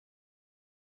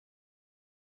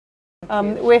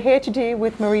We're here today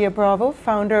with Maria Bravo,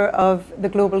 founder of the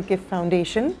Global Gift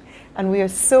Foundation, and we are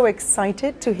so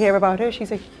excited to hear about her.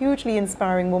 She's a hugely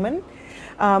inspiring woman.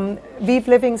 Vieve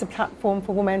Living is a platform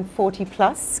for women 40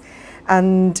 plus,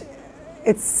 and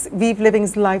it's Vieve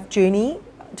Living's life journey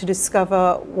to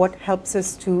discover what helps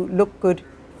us to look good,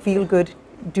 feel good,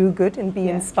 do good, and be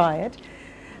inspired.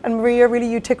 And Maria,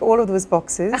 really, you tick all of those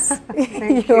boxes.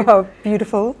 Thank you you. are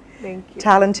beautiful. Thank you.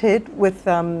 Talented, with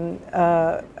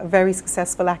a very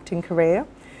successful acting career,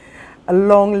 a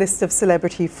long list of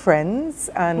celebrity friends,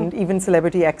 and even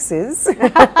celebrity exes.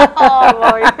 Oh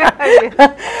boy!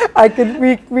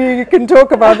 We can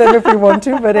talk about them if we want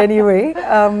to, but anyway.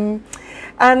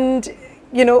 And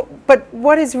you know, but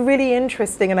what is really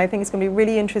interesting, and I think it's going to be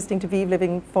really interesting to Vieve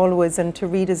Living followers and to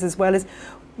readers as well, is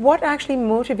what actually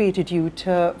motivated you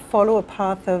to follow a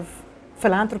path of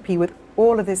philanthropy with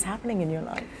all of this happening in your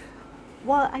life?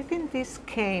 Well, I think this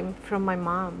came from my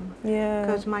mom. Yeah.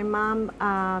 Because my mom,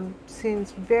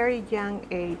 since very young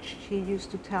age, she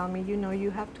used to tell me, you know, you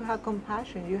have to have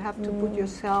compassion. You have to put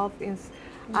yourself in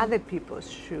other people's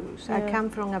shoes. I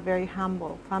come from a very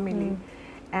humble family.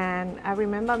 And I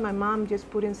remember my mom just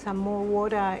putting some more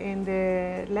water in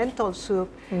the lentil soup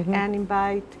and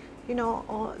invite, you know,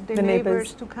 all the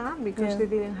neighbors to come because they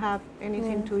didn't have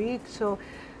anything to eat. So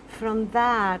from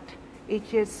that, it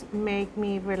just made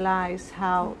me realize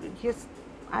how just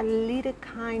a little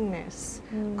kindness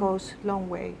goes a long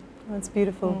way. That's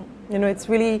beautiful. You know, it's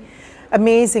really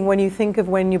amazing when you think of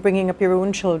when you're bringing up your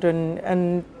own children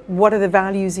and what are the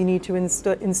values you need to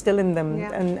instill in them.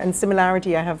 And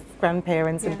similarity, I have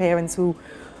grandparents and parents who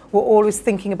were always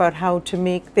thinking about how to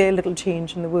make their little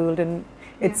change in the world, and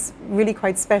it's really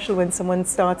quite special when someone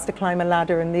starts to climb a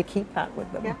ladder and they keep that with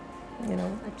them. You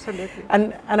know, absolutely.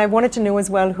 And I wanted to know as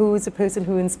well, who is the person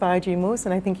who inspired you most?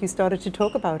 And I think you started to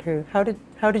talk about her.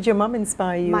 How did your mom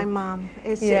inspire you? My mom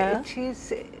is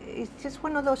she's just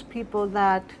one of those people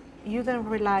that you don't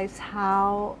realize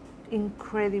how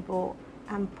incredible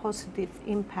and positive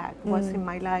impact was in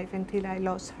my life until I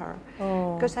lost her.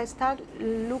 Because I started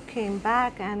looking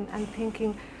back and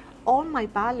thinking all my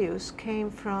values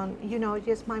came from, you know,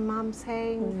 just my mom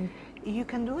saying, you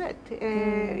can do it.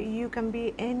 You can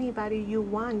be anybody you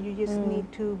want. You just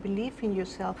need to believe in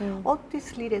yourself. All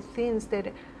these little things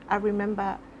that I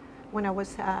remember when I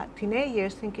was a teenager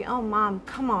thinking, oh, Mom,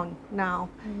 come on now,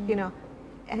 you know.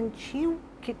 And she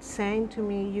kept saying to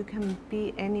me, you can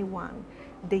be anyone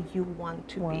that you want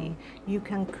to be. You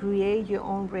can create your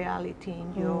own reality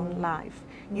in your own life.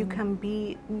 You can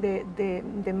be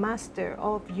the master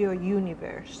of your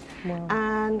universe.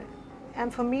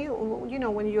 And for me, you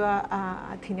know, when you are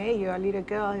a teenager, a little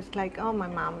girl, it's like, oh, my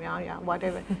mom, yeah,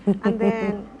 whatever. And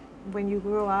then when you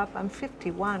grow up, I'm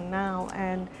 51 now,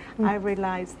 and I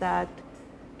realized that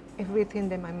everything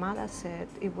that my mother said,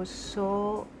 it was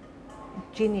so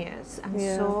genius and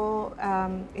so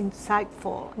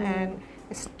insightful, and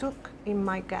it stuck in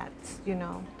my guts, you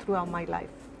know, throughout my life.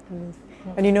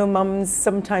 And you know, mums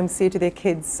sometimes say to their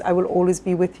kids, I will always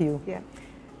be with you.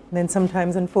 And then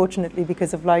sometimes, unfortunately,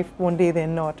 because of life, one day they're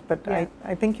not. But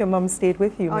I think your mum stayed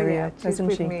with you, Maria,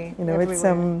 hasn't she? Me you know,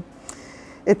 everywhere.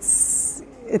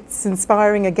 it's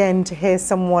inspiring again to hear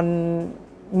someone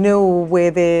know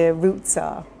where their roots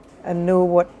are and know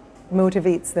what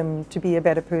motivates them to be a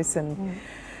better person.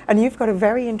 And you've got a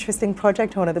very interesting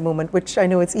project on at the moment, which I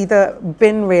know it's either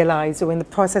been realized or in the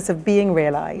process of being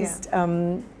realized.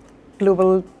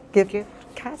 Global Gift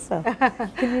Casa.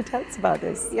 Can you tell us about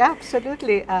this? Yeah,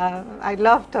 absolutely. I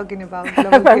love talking about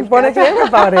Global Gift I want to Casa. hear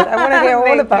about it. I want to hear all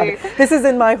Thank about you. it. This is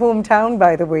in my hometown,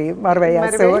 by the way,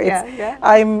 Marbella. So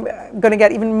I'm going to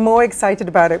get even more excited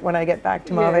about it when I get back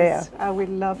to Marbella. Yes, I would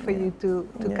love for you to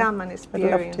come and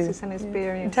experience. It's an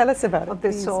experience Tell us about it, of the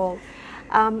please. soul.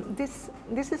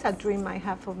 This is a dream I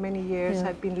have for many years.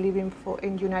 I've been living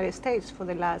in the United States for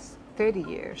the last 30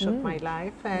 years of my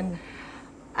life, and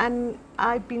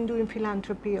I've been doing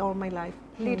philanthropy all my life,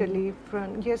 literally,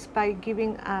 from just by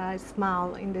giving a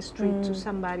smile in the street to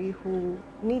somebody who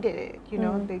needed it, you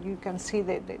know, that you can see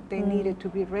that they needed to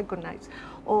be recognized,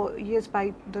 or just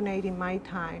by donating my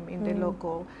time in the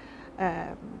local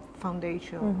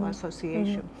foundation or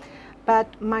association.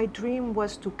 But my dream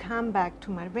was to come back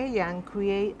to Marbella and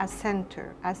create a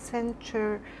center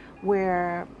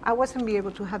where I wasn't be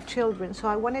able to have children, so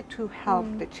I wanted to help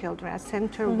the children, a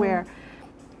center where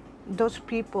those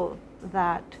people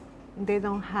that they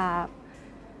don't have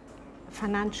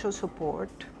financial support,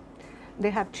 they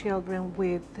have children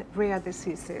with rare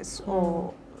diseases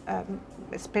or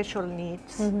special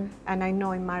needs, and I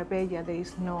know in Marbella there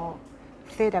is no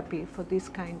therapy for this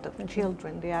kind of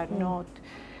children. They are not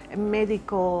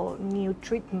medical new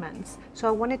treatments. So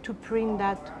I wanted to bring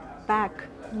that back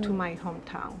to my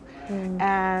hometown.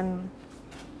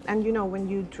 And you know, when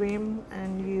you dream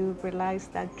and you realize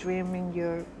that dream in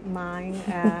your mind,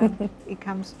 it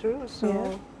comes true.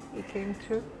 So it came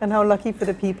true. And how lucky for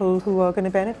the people who are going to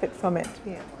benefit from it.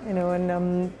 Yeah. You know,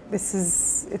 and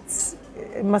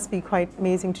it must be quite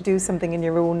amazing to do something in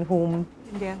your own home.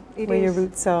 Yeah, it where is. your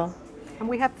roots are. And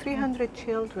we have 300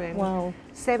 children. Wow.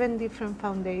 7 different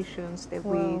foundations that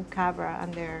we cover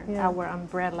under our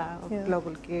umbrella of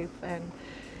Global Give,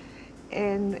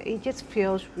 and it just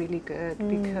feels really good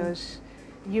because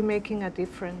you're making a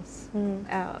difference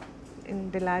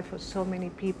in the life of so many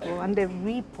people, and the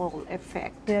ripple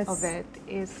effect of it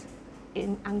is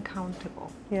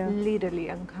uncountable, literally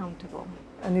uncountable.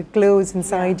 And it glows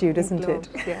inside you, doesn't it?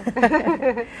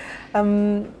 Yeah.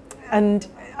 And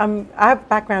I have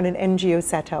background in NGO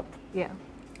setup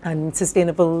and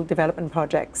sustainable development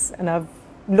projects, and I've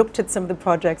looked at some of the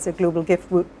projects that Global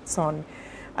Gift works on,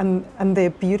 and they're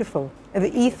beautiful. The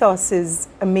ethos is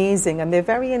amazing, and they're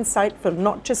very insightful,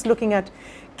 not just looking at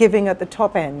giving at the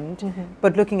top end,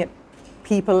 but looking at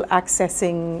people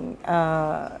accessing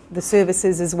the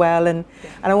services as well. And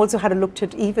I also had a look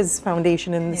at Eva's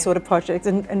foundation and the sort of projects,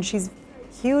 and she's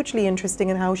hugely interesting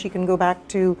in how she can go back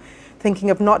to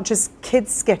thinking of not just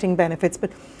kids getting benefits,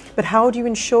 but how do you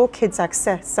ensure kids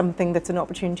access something that's an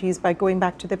opportunity is by going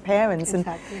back to their parents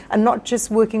and not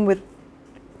just working with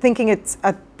thinking it's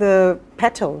at the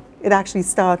petal. It actually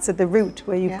starts at the root,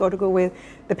 where you've got to go with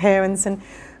the parents and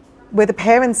where the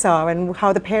parents are and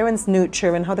how the parents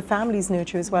nurture and how the families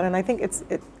nurture as well. And I think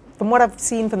from what I've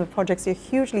seen from the projects, they're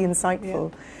hugely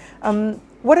insightful.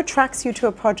 What attracts you to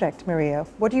a project, Maria?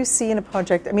 What do you see in a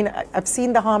project? I mean, I've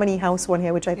seen the Harmony House one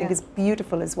here, which I think is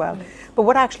beautiful as well. But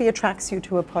what actually attracts you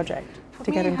to a project to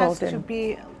get involved in? It has to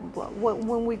be,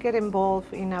 when we get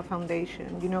involved in a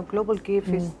foundation, you know, Global Give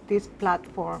is this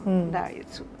platform that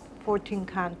it's 14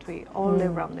 countries all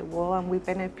around the world, and we're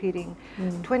benefiting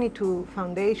 22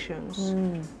 foundations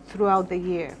throughout the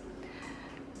year.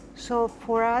 So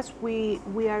for us, we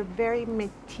are very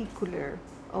meticulous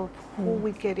of who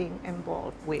we're getting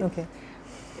involved with. Okay.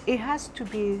 It has to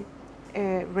be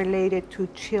related to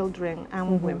children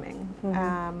and women.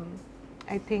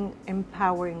 I think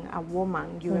empowering a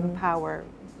woman, you empower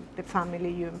the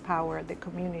family, you empower the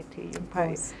community, you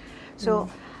empower. So,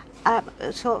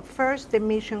 so first the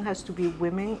mission has to be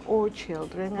women or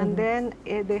children, and then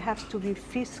they have to be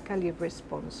fiscally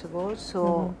responsible.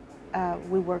 So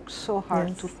we work so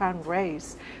hard to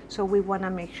fundraise. So we want to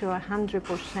make sure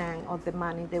 100% of the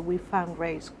money that we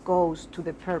fundraise goes to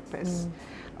the purpose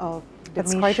of the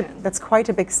mission. That's quite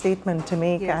a big statement to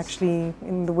make, actually,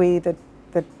 in the way that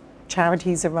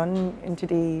charities are run in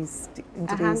today's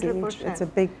age. It's a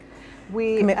big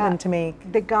commitment to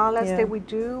make. The galas that we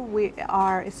do, we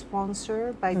are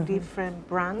sponsored by different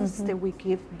brands that we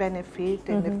give benefit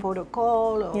in the photo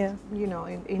call, or you know,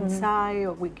 inside,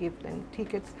 or we give them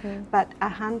tickets. But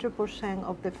 100%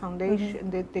 of the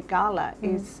foundation, the gala,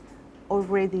 is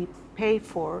already paid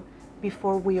for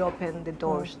before we open the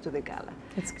doors to the gala.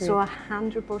 That's great. So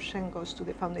 100% goes to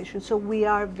the foundation. So we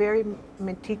are very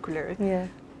meticulous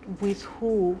with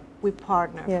who we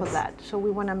partner for that. So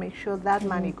we want to make sure that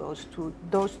money goes to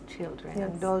those children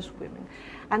and those women.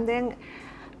 And then,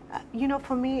 you know,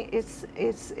 for me, it's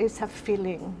a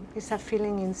feeling. It's a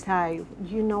feeling inside.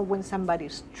 You know when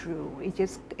somebody's true.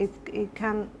 It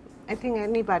can. I think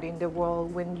anybody in the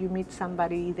world, when you meet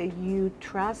somebody that you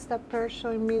trust that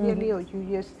person immediately, or you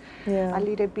just a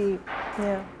little bit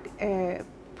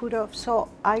put off. So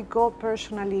I go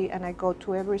personally, and I go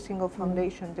to every single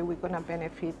foundation that we're going to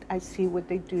benefit. I see what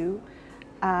they do.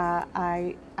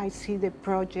 I see the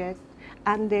project,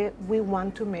 and we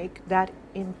want to make that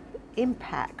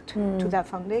impact to that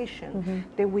foundation,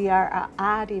 that we are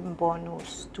adding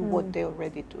bonus to what they're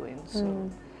already doing.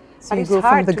 So you go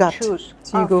from the gut.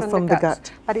 So you go from the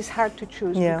gut. But it's hard to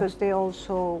choose because they're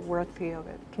also worthy of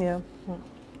it. Yeah.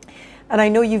 And I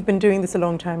know you've been doing this a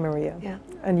long time, Maria. Yeah.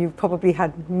 And you've probably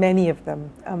had many of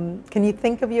them. Can you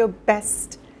think of your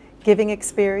best giving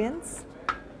experience?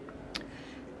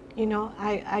 You know,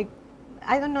 I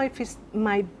don't know if it's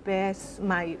my best,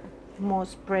 my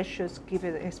most precious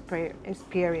giving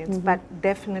experience, but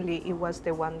definitely it was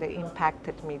the one that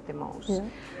impacted me the most.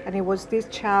 And it was this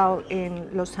child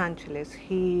in Los Angeles.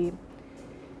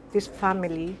 This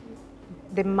family,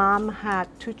 the mom had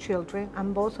 2 children,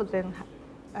 and both of them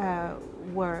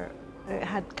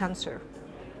had cancer.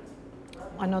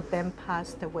 One of them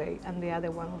passed away, and the other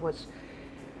one was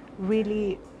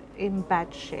really in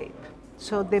bad shape.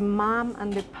 So the mom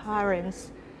and the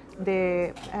parents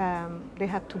they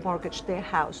had to mortgage their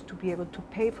house to be able to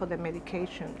pay for the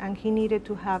medication, and he needed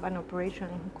to have an operation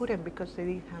and he couldn't because they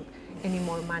didn't have any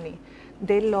more money.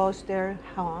 They lost their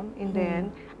home in the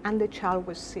end, and the child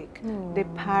was sick. The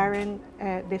parent,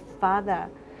 the father,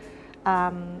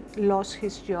 lost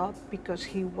his job because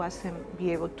he wasn't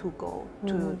be able to go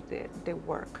to the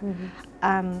work.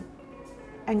 And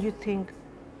you think,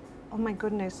 oh my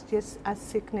goodness, just a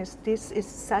sickness, this is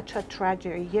such a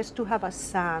tragedy. Yes, to have a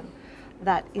son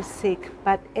that is sick,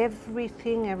 but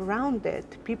everything around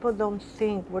it, people don't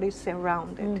think what is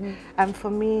around it. And for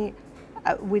me,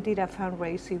 we did a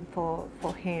fundraising for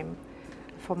him,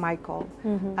 for Michael,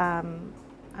 and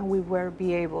we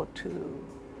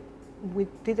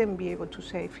didn't be able to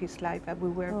save his life, but we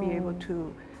were be able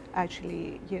to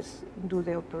actually just do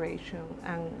the operation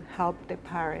and help the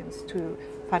parents to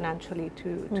financially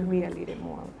to be a little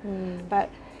more. But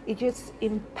it just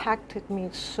impacted me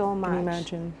so much. Can you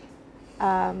imagine?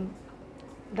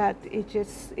 That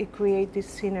it creates this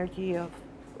synergy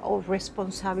of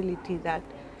responsibility that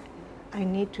I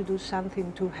need to do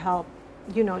something to help,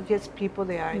 just people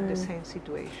that are in the same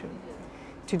situation.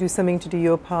 To do something, to do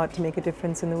your part, to make a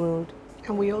difference in the world.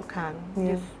 And we all can.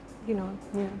 Just,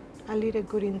 a little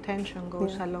good intention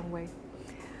goes a long way.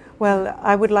 Well,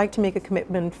 I would like to make a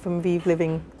commitment from Vieve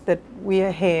Living that we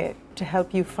are here to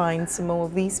help you find some more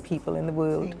of these people in the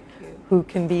world who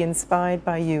can be inspired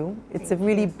by you. It's a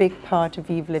really big part of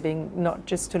Vieve Living, not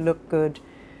just to look good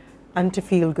and to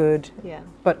feel good,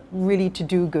 but really to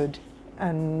do good.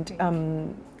 And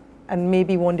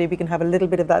maybe one day we can have a little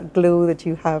bit of that glow that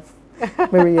you have,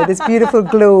 Maria, this beautiful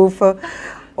glow for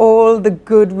all the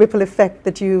good ripple effect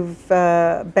that you've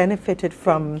benefited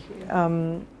from.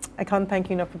 I can't thank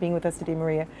you enough for being with us today,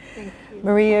 Maria. Thank you.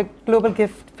 Maria, Global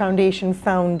Gift Foundation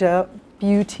founder,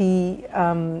 beauty,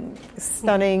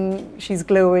 stunning, she's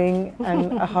glowing,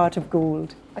 and a heart of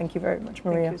gold. Thank you very much,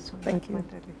 Maria. Thank you so much. Thank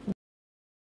you.